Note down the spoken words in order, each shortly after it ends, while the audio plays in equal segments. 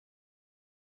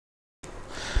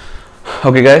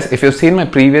Okay guys, if you've seen my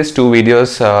previous two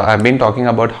videos, I've been talking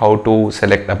about how to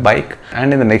select a bike,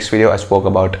 and in the next video I spoke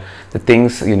about the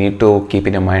things you need to keep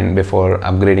in your mind before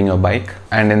upgrading your bike.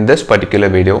 And in this particular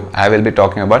video I will be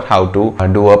talking about how to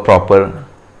do a proper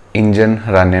engine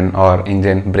run-in or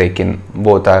engine break-in.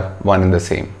 Both are one and the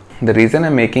same. The reason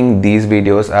I'm making these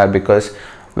videos are because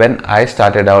when I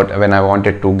started out, when I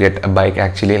wanted to get a bike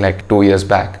actually like 2 years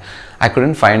back, I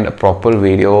couldn't find a proper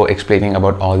video explaining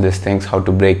about all these things, how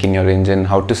to break in your engine,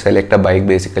 how to select a bike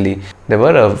basically. There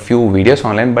were a few videos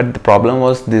online, but the problem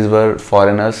was these were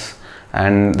foreigners,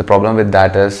 and the problem with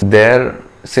that is their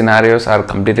scenarios are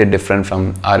completely different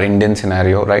from our Indian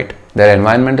scenario, right? Their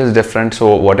environment is different,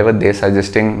 so whatever they're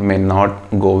suggesting may not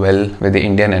go well with the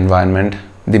Indian environment.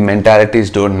 The mentalities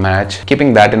don't match.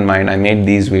 Keeping that in mind, I made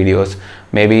these videos.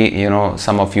 Maybe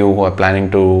some of you who are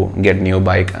planning to get new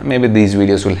bike, maybe these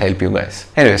videos will help you guys.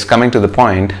 Anyways, coming to the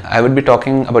point, I would be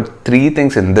talking about 3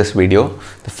 things in this video.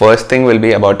 The first thing will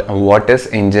be about what is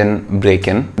engine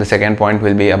break-in. The second point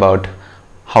will be about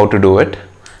how to do it,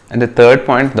 and the third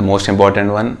point, the most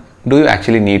important one, do you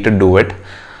actually need to do it?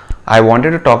 I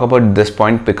wanted to talk about this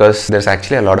point because there's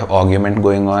actually a lot of argument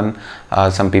going on.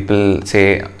 Some people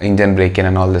say engine break-in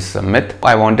and all this is a myth.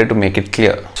 I wanted to make it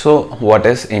clear. So what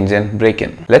is engine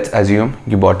break-in? Let's assume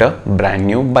you bought a brand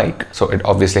new bike. So it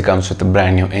obviously comes with a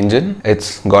brand new engine.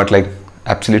 It's got like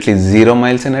absolutely 0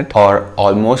 miles in it or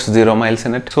almost 0 miles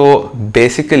in it. So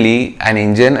basically an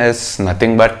engine is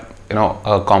nothing but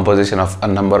a composition of a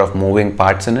number of moving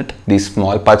parts in it. These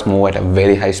small parts move at a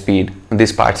very high speed.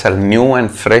 These parts are new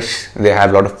and fresh. They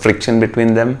have a lot of friction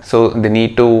between them, so they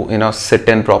need to sit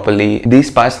in properly.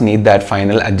 These parts need that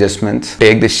final adjustments,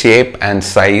 take the shape and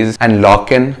size and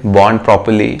lock in, bond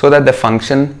properly so that they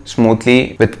function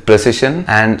smoothly with precision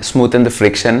and smoothen the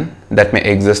friction that may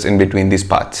exist in between these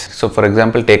parts. So for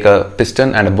example, take a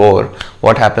piston and a bore.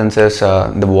 What happens is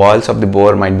the walls of the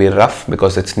bore might be rough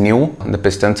because it's new. The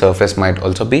piston surface might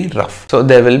also be rough. So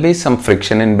there will be some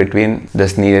friction in between.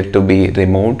 This needed to be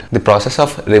removed. The process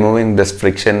of removing this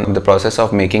friction, the process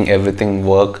of making everything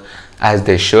work as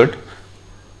they should,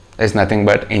 is nothing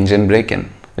but engine break-in.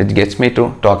 Which gets me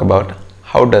to talk about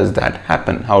how does that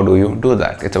happen? How do you do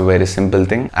that? It's a very simple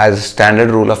thing. As a standard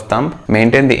rule of thumb,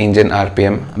 maintain the engine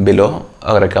RPM below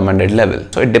a recommended level.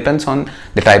 So it depends on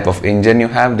the type of engine you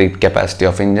have, the capacity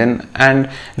of engine, and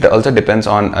it also depends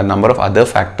on a number of other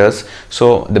factors.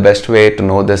 So the best way to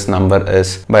know this number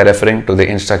is by referring to the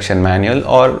instruction manual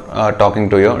or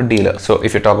talking to your dealer. So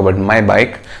if you talk about my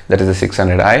bike, that is the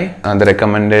 600i, the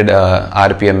recommended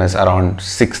RPM is around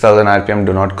 6000 RPM.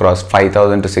 Do not cross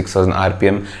 5000 to 6000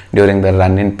 RPM during the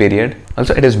run-in period.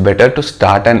 Also, it is better to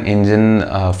start an engine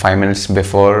 5 minutes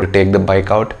before you take the bike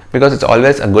out, because it's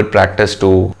always a good practice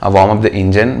to warm up the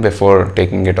engine before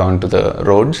taking it onto the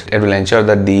roads. It will ensure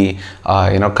that the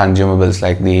consumables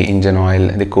like the engine oil,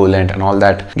 the coolant and all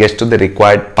that gets to the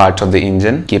required parts of the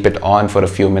engine. Keep it on for a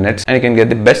few minutes and you can get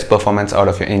the best performance out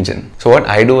of your engine. So what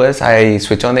I do is I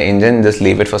switch on the engine, just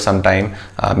leave it for some time,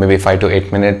 maybe 5 to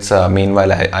 8 minutes.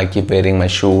 Meanwhile, I keep wearing my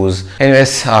shoes.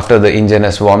 Anyways, after the engine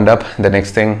is warmed up, the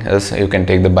next thing is you can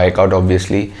take the bike out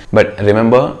obviously, but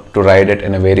remember to ride it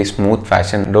in a very smooth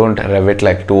fashion. Don't rev it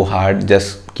like too hard,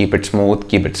 just keep it smooth,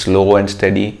 keep it slow and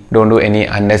steady. Don't do any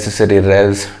unnecessary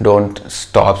revs, don't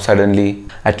stop suddenly.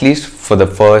 At least for the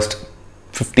first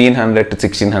 1500 to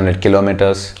 1600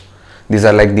 kilometers, these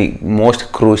are like the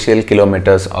most crucial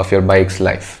kilometers of your bike's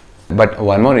life. But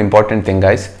one more important thing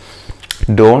guys,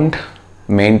 don't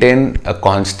maintain a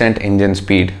constant engine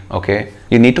speed, okay?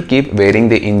 You need to keep varying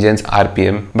the engine's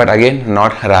RPM, but again,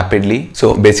 not rapidly.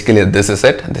 So basically this is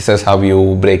it. This is how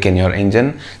you break in your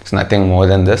engine. It's nothing more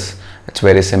than this. It's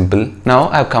very simple. Now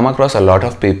I've come across a lot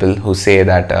of people who say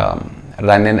that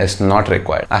run-in is not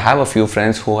required. I have a few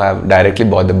friends who have directly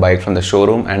bought the bike from the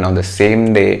showroom, and on the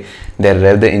same day they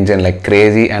rev the engine like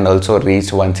crazy and also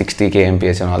reached 160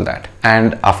 kmph and all that.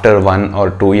 And after 1 or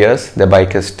 2 years, the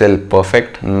bike is still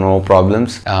perfect, no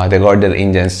problems. They got their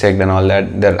engines checked and all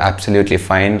that. They're absolutely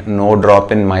fine. No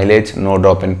drop in mileage, no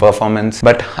drop in performance.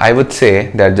 But I would say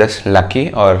they're just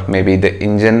lucky, or maybe the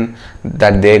engine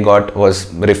that they got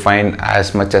was refined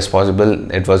as much as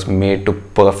possible. It was made to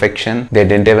perfection. They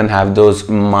didn't even have those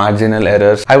marginal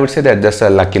errors. I would say they're just a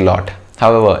lucky lot.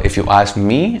 However, if you ask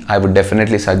me, I would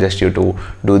definitely suggest you to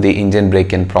do the engine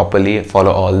break-in properly,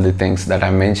 follow all the things that I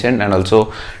mentioned, and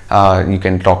also you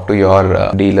can talk to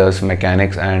your dealers,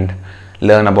 mechanics, and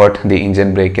learn about the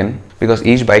engine break-in, because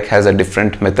each bike has a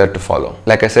different method to follow.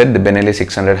 Like I said, the Benelli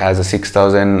 600 has a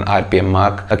 6000 RPM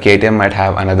mark. A KTM might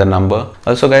have another number.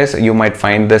 Also guys, you might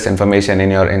find this information in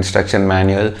your instruction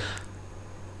manual.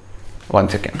 One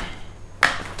second.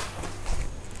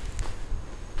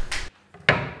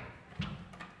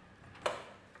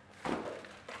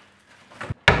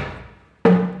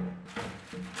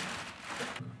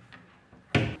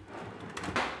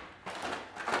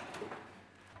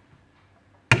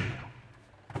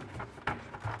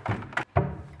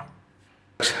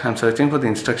 I'm searching for the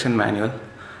instruction manual.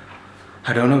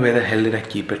 I don't know where the hell did I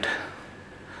keep it.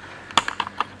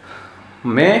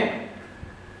 May?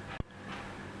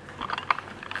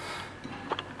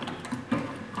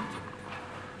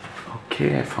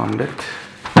 Okay, I found it.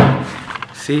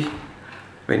 See,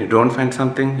 when you don't find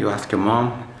something, you ask your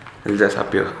mom, it'll just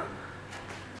appear.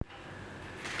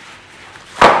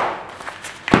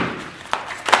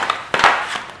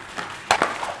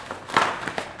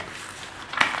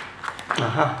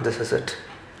 This is it.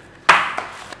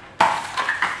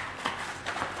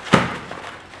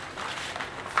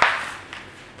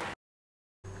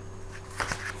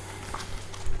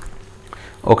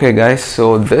 Okay guys,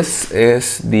 so this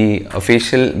is the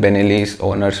official Benelli's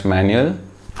owner's manual.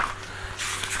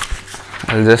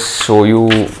 I'll just show you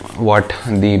what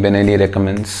the Benelli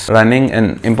recommends.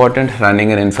 Important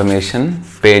running and information,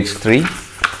 page 3.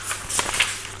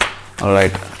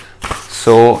 Alright,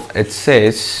 so it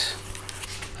says,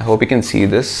 I hope you can see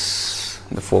this,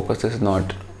 the focus is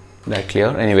not that clear.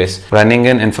 Anyways, running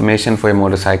in information for your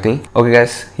motorcycle. Okay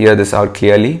guys, hear this out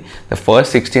clearly. The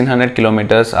first 1600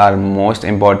 kilometers are most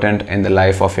important in the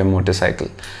life of your motorcycle.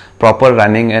 Proper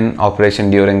running and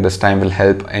operation during this time will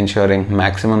help ensuring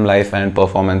maximum life and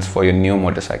performance for your new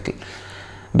motorcycle.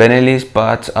 Benelli's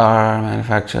parts are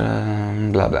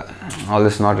manufactured, blah blah. All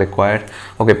this not required.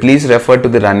 Okay, please refer to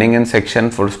the running in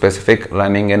section for specific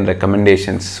running in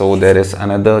recommendations. So there is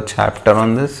another chapter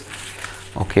on this.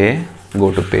 Okay,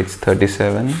 go to page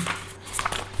 37.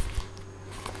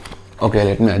 Okay,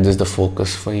 let me adjust the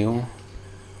focus for you.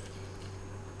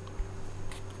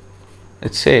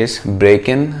 It says brake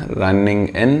in,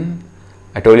 running in.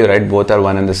 I told you, right, both are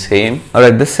one and the same.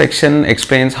 Alright, this section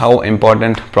explains how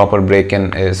important proper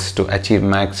brake-in is to achieve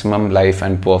maximum life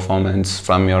and performance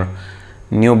from your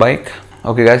new bike.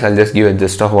 Okay guys, I'll just give a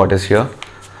gist of what is here.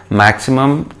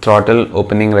 Maximum throttle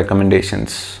opening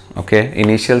recommendations. Okay,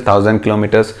 initial 1000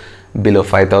 kilometers below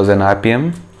 5000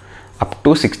 rpm, up to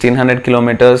 1600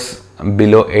 kilometers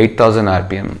below 8000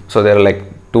 rpm. So there are like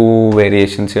two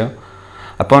variations here.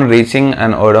 Upon reaching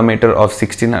an odometer of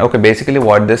 16, okay, basically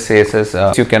what this says is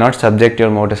you cannot subject your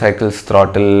motorcycle's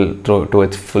throttle to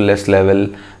its fullest level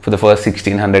for the first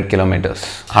 1600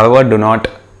 kilometers. However, do not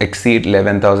exceed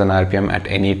 11,000 rpm at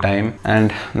any time.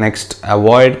 And next,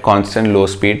 avoid constant low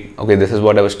speed. Okay, this is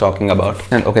what I was talking about.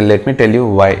 And okay, let me tell you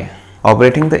why.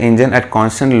 Operating the engine at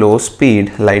constant low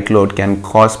speed, light load can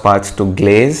cause parts to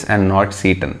glaze and not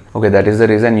seaten. Okay, that is the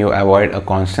reason you avoid a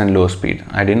constant low speed.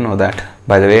 I didn't know that.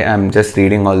 By the way, I'm just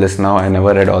reading all this now. I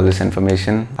never read all this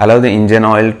information. Allow the engine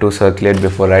oil to circulate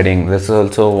before riding. This is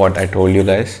also what I told you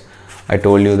guys. I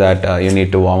told you that you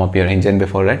need to warm up your engine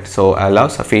before ride. So allow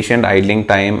sufficient idling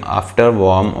time after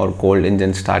warm or cold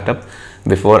engine startup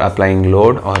before applying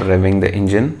load or revving the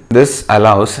engine. This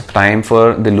allows time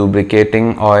for the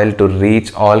lubricating oil to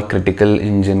reach all critical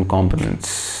engine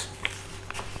components.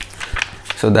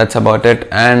 So that's about it.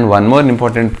 And one more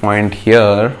important point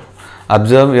here,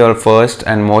 observe your first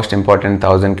and most important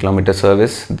 1000 kilometer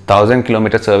service. 1000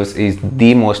 kilometer service is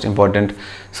the most important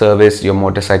service your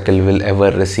motorcycle will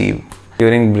ever receive.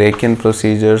 During break-in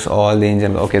procedures, all the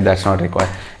engine, okay, that's not required.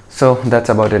 So that's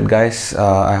about it guys.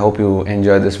 I hope you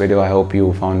enjoyed this video. I hope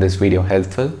you found this video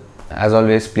helpful. As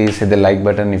always, please hit the like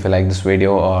button if you like this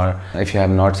video, or if you have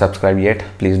not subscribed yet,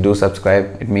 please do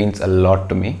subscribe. It means a lot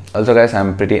to me. Also guys,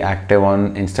 I'm pretty active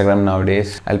on Instagram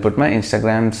nowadays. I'll put my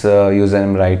Instagram's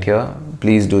username right here.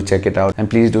 Please do check it out and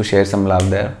please do share some love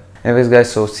there. Anyways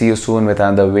guys, so see you soon with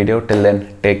another video. Till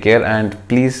then, take care and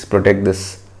please protect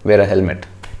this. Wear a helmet.